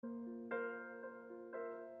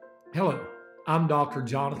Hello, I'm Dr.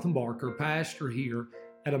 Jonathan Barker, pastor here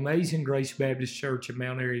at Amazing Grace Baptist Church in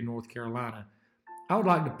Mount Airy, North Carolina. I would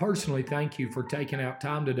like to personally thank you for taking out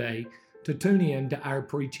time today to tune in to our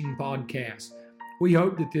preaching podcast. We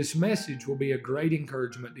hope that this message will be a great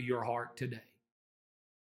encouragement to your heart today.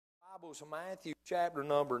 Bibles, Matthew chapter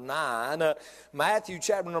number 9. Matthew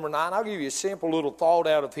chapter number 9. I'll give you a simple little thought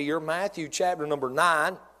out of here. Matthew chapter number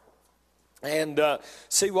 9. And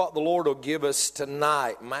see what the Lord will give us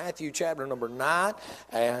tonight. Matthew chapter number 9.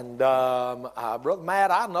 And Brother Matt,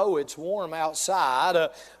 I know it's warm outside,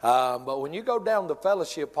 but when you go down to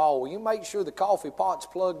fellowship hall, will you make sure the coffee pot's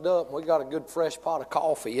plugged up and we got a good fresh pot of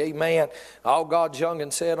coffee? Amen. All God's young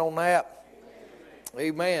and said on that.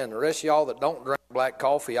 Amen. The rest of y'all that don't drink black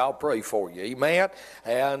coffee, I'll pray for you. Amen.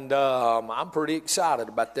 And I'm pretty excited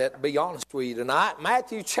about that, to be honest with you tonight.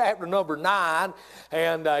 Matthew chapter number 9,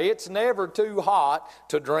 and it's never too hot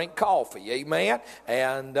to drink coffee. Amen.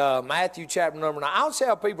 And Matthew chapter number 9. I don't see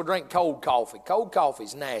how people drink cold coffee. Cold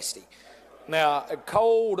coffee's nasty. Now,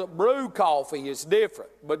 cold brew coffee is different,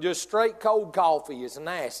 but just straight cold coffee is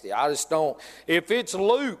nasty. I just don't. If it's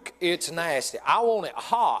Luke, it's nasty. I want it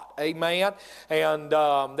hot, amen. And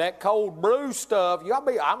that cold brew stuff,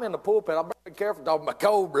 I'm in the pulpit. I better be careful talking about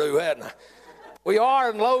cold brew, hadn't I? We are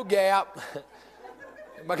in Low Gap.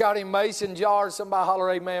 I got any mason jars? Somebody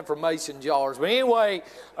holler amen for mason jars. But anyway,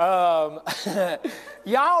 y'all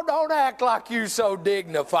don't act like you're so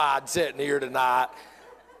dignified sitting here tonight.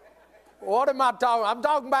 What am I talking? I'm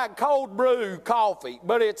talking about cold brew coffee,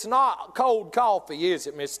 but it's not cold coffee, is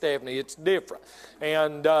it, Miss Stephanie? It's different.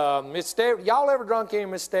 And Miss Stephanie, y'all ever drunk any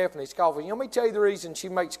of Miss Stephanie's coffee? Let me tell you the reason she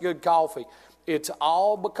makes good coffee. It's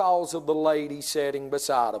all because of the lady sitting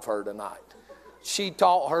beside of her tonight. She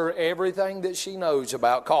taught her everything that she knows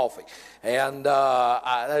about coffee. And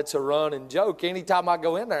that's a running joke. Anytime I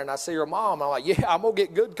go in there and I see her mom, I'm like, yeah, I'm going to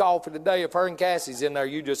get good coffee today. If her and Cassie's in there,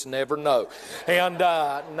 you just never know. And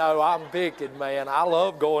no, I'm picking, man. I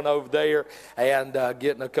love going over there and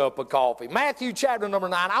getting a cup of coffee. Matthew chapter number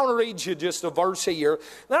 9. I want to read you just a verse here.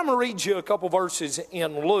 Then I'm going to read you a couple verses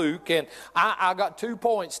in Luke. And I got 2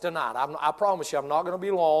 points tonight. I promise you I'm not going to be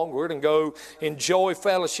long. We're going to go enjoy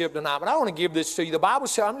fellowship tonight. But I want to give this to you. The Bible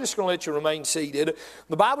said, I'm just going to let you remain seated.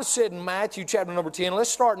 The Bible said in Matthew chapter number 10, let's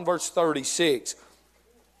start in verse 36.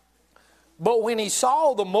 But when he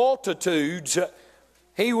saw the multitudes,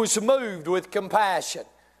 he was moved with compassion.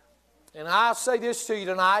 And I'll say this to you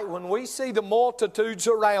tonight, when we see the multitudes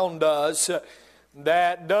around us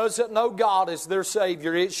that doesn't know God as their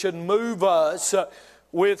Savior, it should move us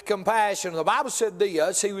with compassion. The Bible said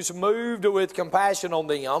this, he was moved with compassion on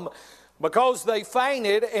them, because they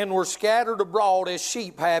fainted and were scattered abroad as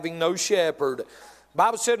sheep having no shepherd. The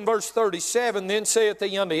Bible said in verse 37, Then saith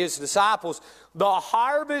he unto his disciples, The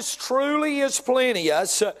harvest truly is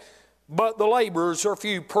plenteous, but the laborers are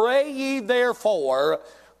few. Pray ye therefore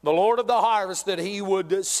the Lord of the harvest that he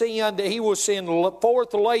will send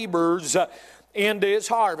forth laborers into his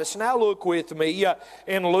harvest. Now look with me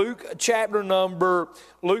in Luke chapter number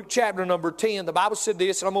 10. The Bible said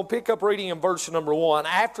this, and I'm going to pick up reading in verse number 1.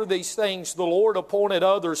 After these things the Lord appointed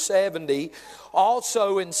other 70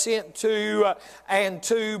 also, and sent two and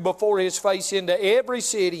two before his face into every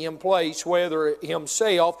city and place whither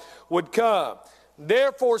himself would come.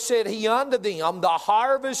 Therefore said he unto them, The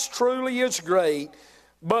harvest truly is great,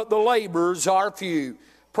 but the laborers are few.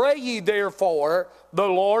 Pray ye therefore the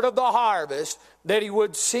Lord of the harvest that he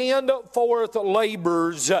would send forth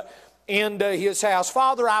laborers into his house.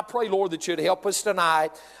 Father, I pray, Lord, that you'd help us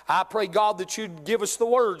tonight. I pray, God, that you'd give us the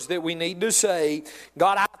words that we need to say.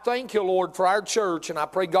 God, I thank you, Lord, for our church, and I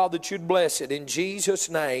pray, God, that you'd bless it. In Jesus'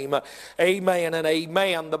 name, amen and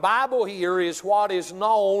amen. The Bible here is what is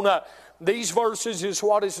known these verses is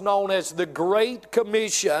what is known as the Great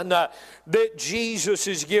Commission that Jesus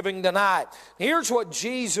is giving tonight. Here's what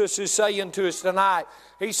Jesus is saying to us tonight.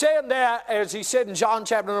 He said that, as he said in John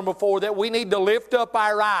chapter number 4, that we need to lift up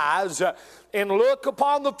our eyes and look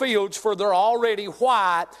upon the fields, for they're already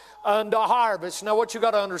white unto harvest. Now what you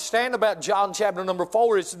got to understand about John chapter number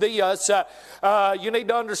 4 is this. You need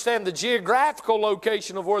to understand the geographical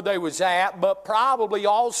location of where they was at, but probably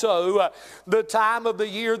also the time of the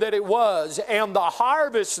year that it was. And the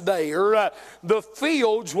harvest there, the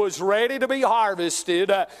fields was ready to be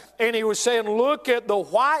harvested. And he was saying, look at the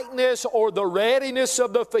whiteness or the readiness of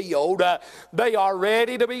of the field, they are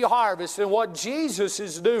ready to be harvested. And what Jesus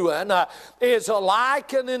is doing is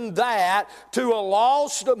likening that to a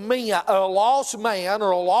lost man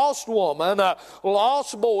or a lost woman,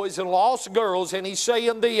 lost boys and lost girls. And he's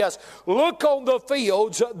saying this, look on the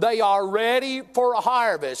fields, they are ready for a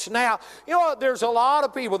harvest. Now, you know what? There's a lot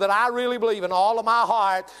of people that I really believe in all of my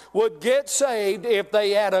heart would get saved if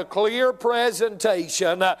they had a clear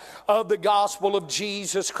presentation of the gospel of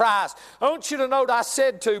Jesus Christ. I want you to note I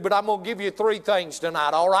said two, but I'm going to give you three things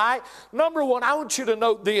tonight, all right? Number one, I want you to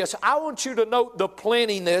note this. I want you to note the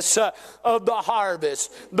plentiness of the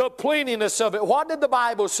harvest, the plentiness of it. What did the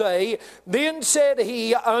Bible say? Then said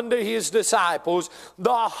he unto his disciples,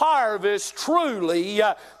 the harvest truly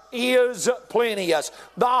is plenteous.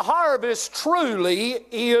 The harvest truly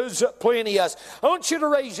is plenteous. I want you to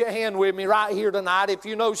raise your hand with me right here tonight if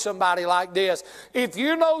you know somebody like this. If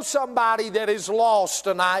you know somebody that is lost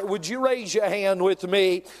tonight, would you raise your hand with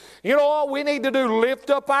me? You know what we need to do? Lift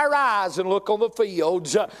up our eyes and look on the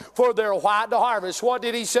fields, for they're white to harvest. What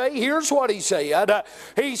did he say? Here's what he said.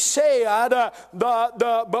 He said,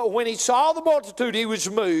 but when he saw the multitude, he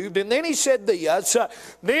was moved. And then he said this,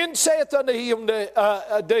 then saith unto him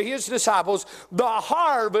to his disciples, the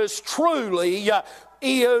harvest truly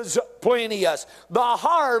is plenteous. The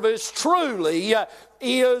harvest truly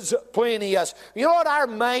is plenteous. You know what our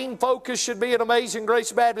main focus should be at Amazing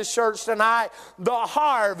Grace Baptist Church tonight? The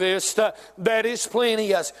harvest that is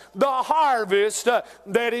plenteous. The harvest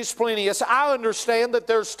that is plenteous. I understand that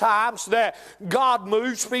there's times that God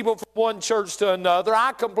moves people from one church to another.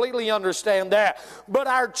 I completely understand that. But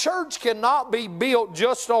our church cannot be built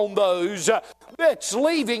just on those that's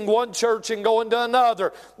leaving one church and going to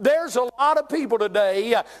another. There's a lot of people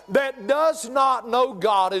today that does not know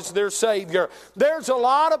God as their Savior. There's a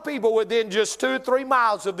lot of people within just 2 or 3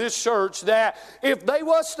 miles of this church that if they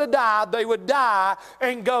was to die, they would die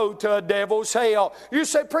and go to a devil's hell. You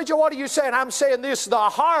say, preacher, what are you saying? I'm saying this, the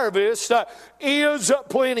harvest is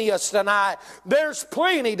plenteous tonight. There's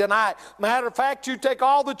plenty tonight. Matter of fact, you take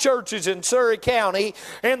all the churches in Surrey County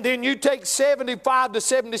and then you take 75 to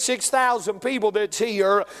 76,000 people that's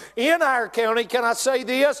here in our county. Can I say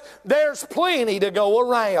this? There's plenty to go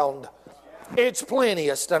around. It's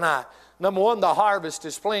plenteous tonight. Number one, the harvest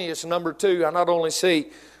is plenteous. Number two, I not only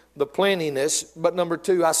see the plentiness, but number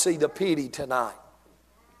two, I see the pity tonight.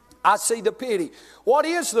 I see the pity. What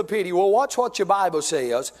is the pity? Well, watch what your Bible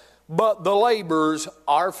says. But the laborers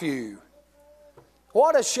are few.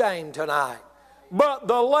 What a shame tonight. But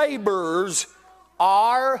the laborers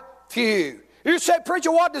are few. You say,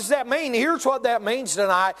 preacher, what does that mean? Here's what that means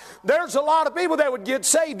tonight. There's a lot of people that would get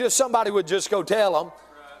saved if somebody would just go tell them.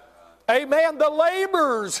 Amen. The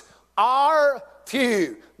laborers are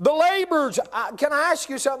few. The laborers, can I ask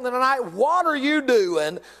you something tonight? What are you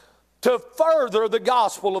doing to further the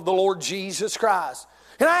gospel of the Lord Jesus Christ?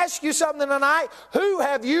 Can I ask you something tonight? Who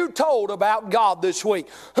have you told about God this week?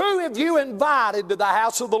 Who have you invited to the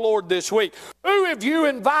house of the Lord this week? Who have you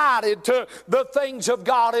invited to the things of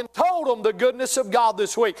God and told them the goodness of God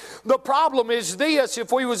this week? The problem is this,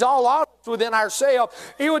 if we was all honest within ourselves,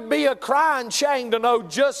 it would be a crying shame to know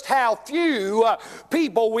just how few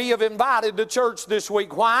people we have invited to church this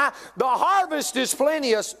week. Why? The harvest is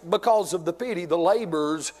plenteous because of the pity. The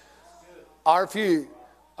laborers are few.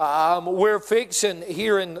 We're fixing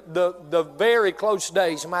here in the very close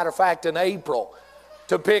days, as a matter of fact in April,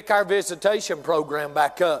 to pick our visitation program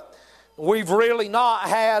back up. We've really not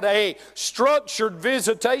had a structured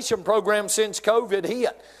visitation program since COVID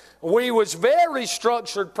hit. We was very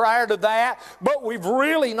structured prior to that, but we've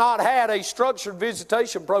really not had a structured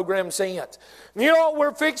visitation program since. You know what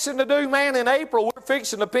we're fixing to do, man, in April? We're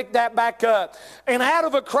fixing to pick that back up. And out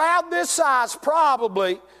of a crowd this size,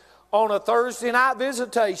 probably on a Thursday night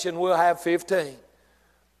visitation, we'll have 15.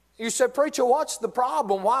 You say, preacher, what's the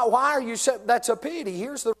problem? Why are you saying that's a pity?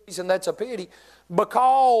 Here's the reason that's a pity.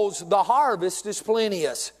 Because the harvest is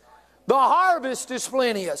plenteous. The harvest is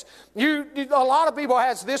plenteous. A lot of people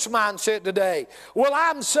has this mindset today. Well,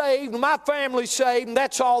 I'm saved, my family's saved, and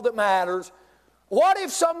that's all that matters. What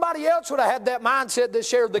if somebody else would have had that mindset that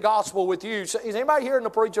shared the gospel with you? Is anybody hearing the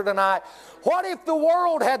preacher tonight? What if the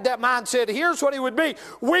world had that mindset? Here's what it would be.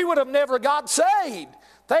 We would have never got saved.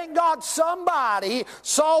 Thank God somebody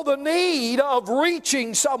saw the need of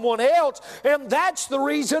reaching someone else, and that's the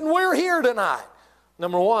reason we're here tonight.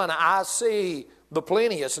 Number one, I see the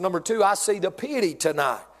plenteous. Number two, I see the pity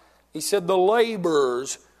tonight. He said the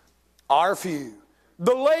laborers are few.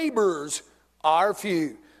 The laborers are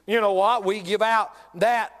few. You know what? We give out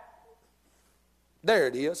that. There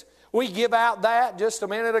it is. We give out that just a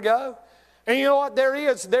minute ago. And you know what there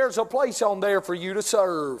is? There's a place on there for you to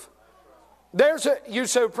serve. You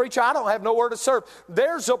say, preacher, I don't have nowhere to serve.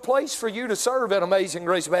 There's a place for you to serve at Amazing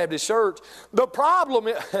Grace Baptist Church. The problem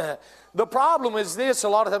is this, a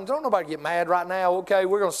lot of times, don't nobody get mad right now. Okay,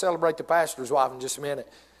 we're going to celebrate the pastor's wife in just a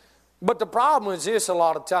minute. But the problem is this, a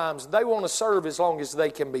lot of times, they want to serve as long as they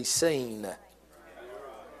can be seen.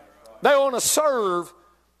 They want to serve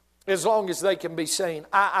as long as they can be seen.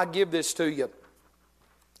 I give this to you.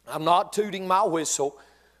 I'm not tooting my whistle,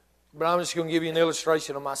 but I'm just going to give you an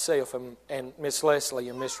illustration of myself and Miss Leslie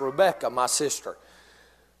and Miss Rebecca, my sister.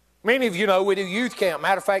 Many of you know we do youth camp.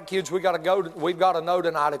 Matter of fact, kids, we've got to know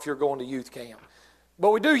tonight if you're going to youth camp.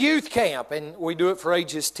 But we do youth camp, and we do it for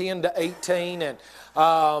ages 10 to 18. And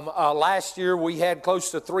last year we had close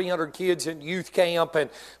to 300 kids in youth camp. And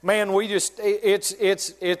man, it's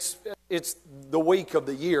the week of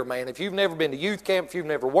the year, man. If you've never been to youth camp, if you've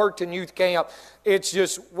never worked in youth camp,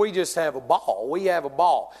 we just have a ball. We have a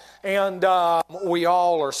ball. And we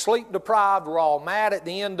all are sleep deprived. We're all mad at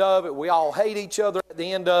the end of it. We all hate each other at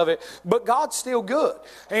the end of it. But God's still good.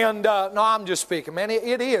 And no, I'm just speaking, man.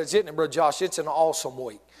 It is, isn't it, Brother Josh? It's an awesome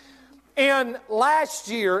week. And last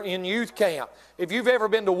year in youth camp, if you've ever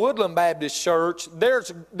been to Woodland Baptist Church,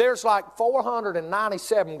 there's like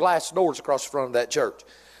 497 glass doors across the front of that church.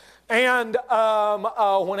 And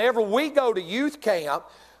whenever we go to youth camp,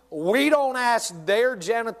 we don't ask their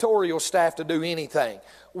janitorial staff to do anything.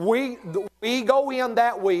 We go in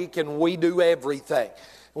that week and we do everything.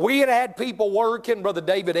 We had people working. Brother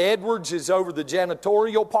David Edwards is over the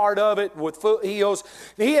janitorial part of it with Foothills.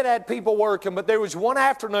 He had people working, but there was one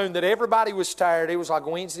afternoon that everybody was tired. It was like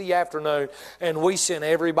Wednesday afternoon, and we sent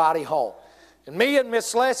everybody home. And me and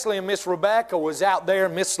Miss Leslie and Miss Rebecca was out there,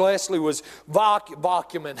 and Miss Leslie was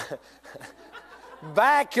vacuuming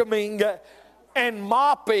and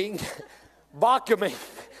mopping. Vacuuming.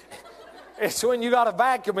 It's when you got a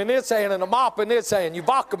vacuum in this hand and a mop in this hand. You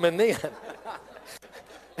vacuuming then.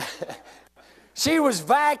 She was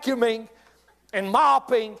vacuuming and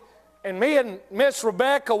mopping, and me and Miss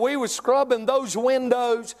Rebecca, we was scrubbing those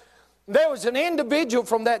windows. There was an individual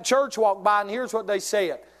from that church walked by, and here's what they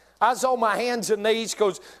said. I was on my hands and knees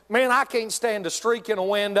because, man, I can't stand a streak in a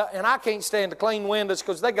window, and I can't stand to clean windows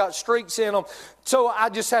because they got streaks in them. So I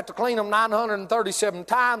just have to clean them 937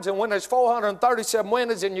 times, and when there's 437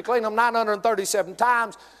 windows and you clean them 937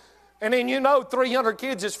 times, and then 300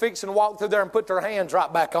 kids is fixing to walk through there and put their hands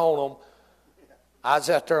right back on them. I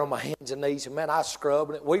was out there on my hands and knees, and man, I was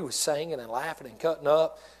scrubbing it. We was singing and laughing and cutting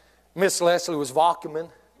up. Miss Leslie was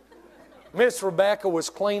vacuuming. Miss Rebecca was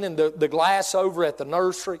cleaning the glass over at the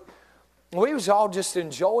nursery. We was all just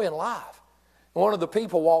enjoying life. And one of the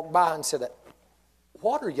people walked by and said,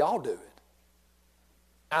 "What are y'all doing?"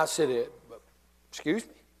 I said, "Excuse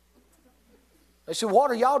me?" They said,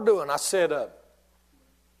 "What are y'all doing?" I said,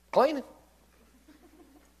 "Cleaning."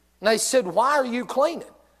 And they said, "Why are you cleaning?"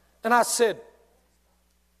 And I said,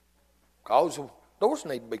 "Because the doors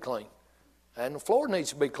need to be cleaned, and the floor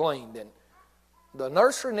needs to be cleaned, and the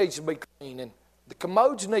nursery needs to be cleaned, and the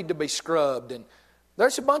commodes need to be scrubbed, and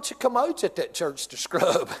there's a bunch of commodes at that church to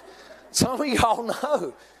scrub." Some of y'all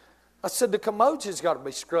know. I said, "The commodes has got to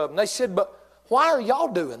be scrubbed." And they said, "But why are y'all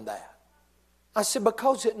doing that?" I said,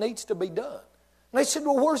 "Because it needs to be done." And they said,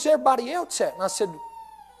 "Well, where's everybody else at?" And I said,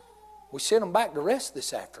 "We sent them back to rest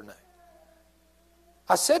this afternoon."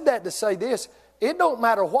 I said that to say this. It don't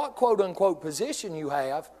matter what quote-unquote position you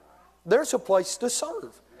have, there's a place to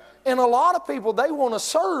serve. And a lot of people, they want to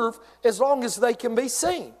serve as long as they can be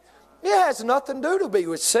seen. It has nothing to do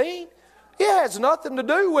with seen. It has nothing to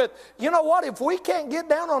do with, you know what, if we can't get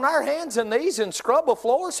down on our hands and knees and scrub a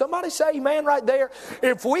floor, somebody say amen right there.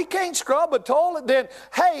 If we can't scrub a toilet, then,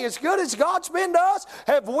 hey, as good as God's been to us,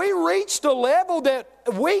 have we reached a level that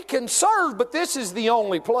we can serve, but this is the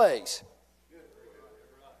only place.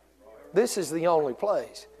 This is the only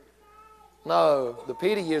place. No, the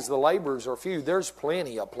pity is the laborers are few. There's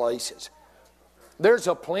plenty of places. There's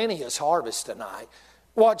a plenteous harvest tonight.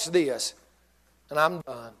 Watch this. And I'm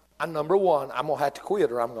done. Number one, I'm going to have to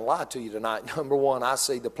quit or I'm going to lie to you tonight. Number one, I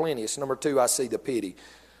see the plenteous. Number two, I see the pity.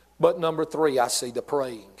 But number three, I see the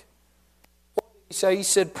praying. What did he say? He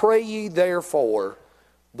said, "Pray ye therefore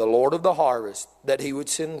the Lord of the harvest, that he would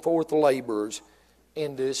send forth laborers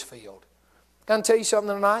into his field." Can I tell you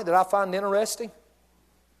something tonight that I find interesting?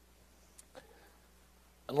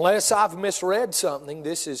 Unless I've misread something,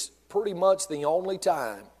 this is pretty much the only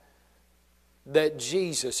time that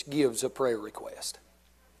Jesus gives a prayer request.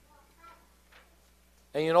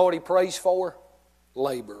 And you know what he prays for?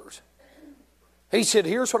 Laborers. He said,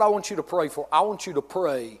 "Here's what I want you to pray for. I want you to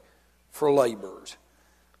pray for laborers."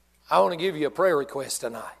 I want to give you a prayer request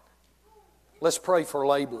tonight. Let's pray for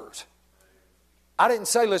laborers. I didn't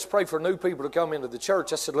say let's pray for new people to come into the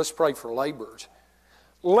church. I said let's pray for laborers.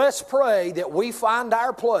 Let's pray that we find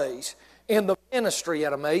our place in the ministry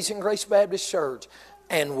at Amazing Grace Baptist Church,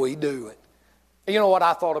 and we do it. You know what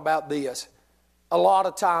I thought about this? A lot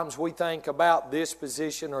of times we think about this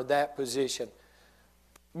position or that position.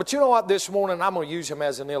 But you know what, this morning I'm going to use him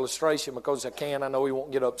as an illustration because I can. I know he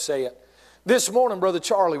won't get upset. This morning, Brother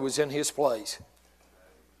Charlie was in his place.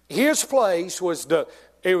 His place was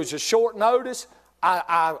it was a short notice.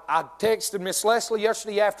 I texted Miss Leslie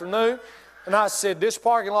yesterday afternoon, and I said, this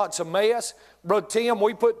parking lot's a mess. Brother Tim,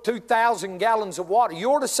 we put 2,000 gallons of water.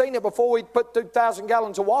 You ought to have seen it before we put 2,000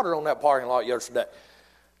 gallons of water on that parking lot yesterday.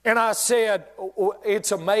 And I said,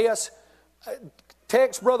 it's a mess.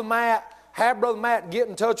 Text Brother Matt. Have Brother Matt get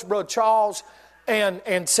in touch with Brother Charles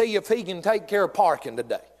and see if he can take care of parking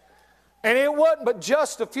today. And it wasn't but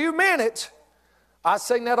just a few minutes, I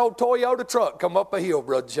seen that old Toyota truck come up a hill,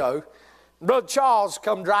 Brother Joe. Brother Charles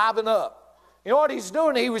come driving up. You know what he's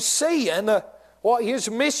doing? He was seeing what his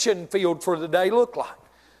mission field for the day looked like.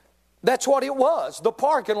 That's what it was. The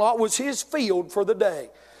parking lot was his field for the day.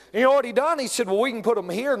 You know what he done? He said, well, we can put them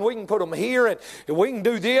here and we can put them here and we can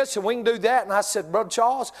do this and we can do that. And I said, Brother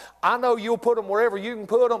Charles, I know you'll put them wherever you can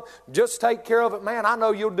put them. Just take care of it, man. I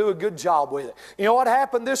know you'll do a good job with it. You know what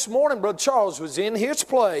happened this morning? Brother Charles was in his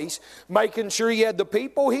place making sure he had the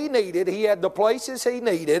people he needed. He had the places he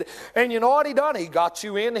needed. And you know what he done? He got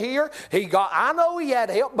you in here. I know he had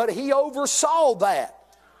help, but he oversaw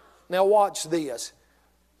that. Now watch this.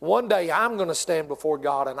 One day I'm going to stand before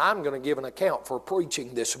God and I'm going to give an account for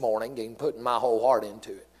preaching this morning and putting my whole heart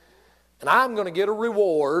into it. And I'm going to get a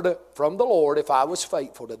reward from the Lord if I was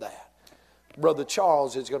faithful to that. Brother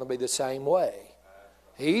Charles is going to be the same way.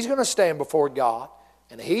 He's going to stand before God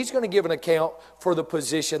and he's going to give an account for the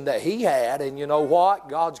position that he had. And you know what?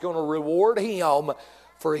 God's going to reward him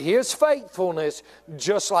for his faithfulness,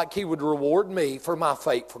 just like he would reward me for my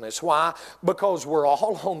faithfulness. Why? Because we're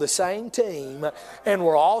all on the same team and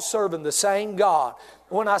we're all serving the same God.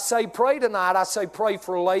 When I say pray tonight, I say pray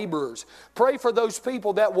for laborers. Pray for those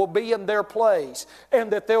people that will be in their place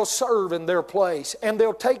and that they'll serve in their place and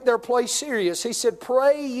they'll take their place serious. He said,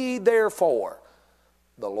 pray ye therefore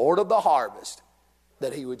the Lord of the harvest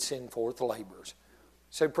that he would send forth laborers.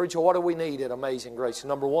 Say, preacher, what do we need at Amazing Grace?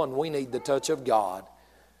 Number one, we need the touch of God.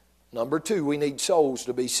 Number two, we need souls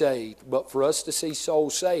to be saved. But for us to see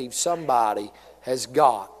souls saved, somebody has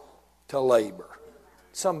got to labor.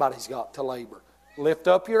 Somebody's got to labor. Lift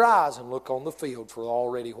up your eyes and look on the field, for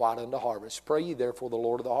already white unto harvest. Pray ye therefore the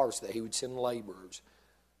Lord of the harvest that he would send laborers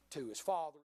to his Father.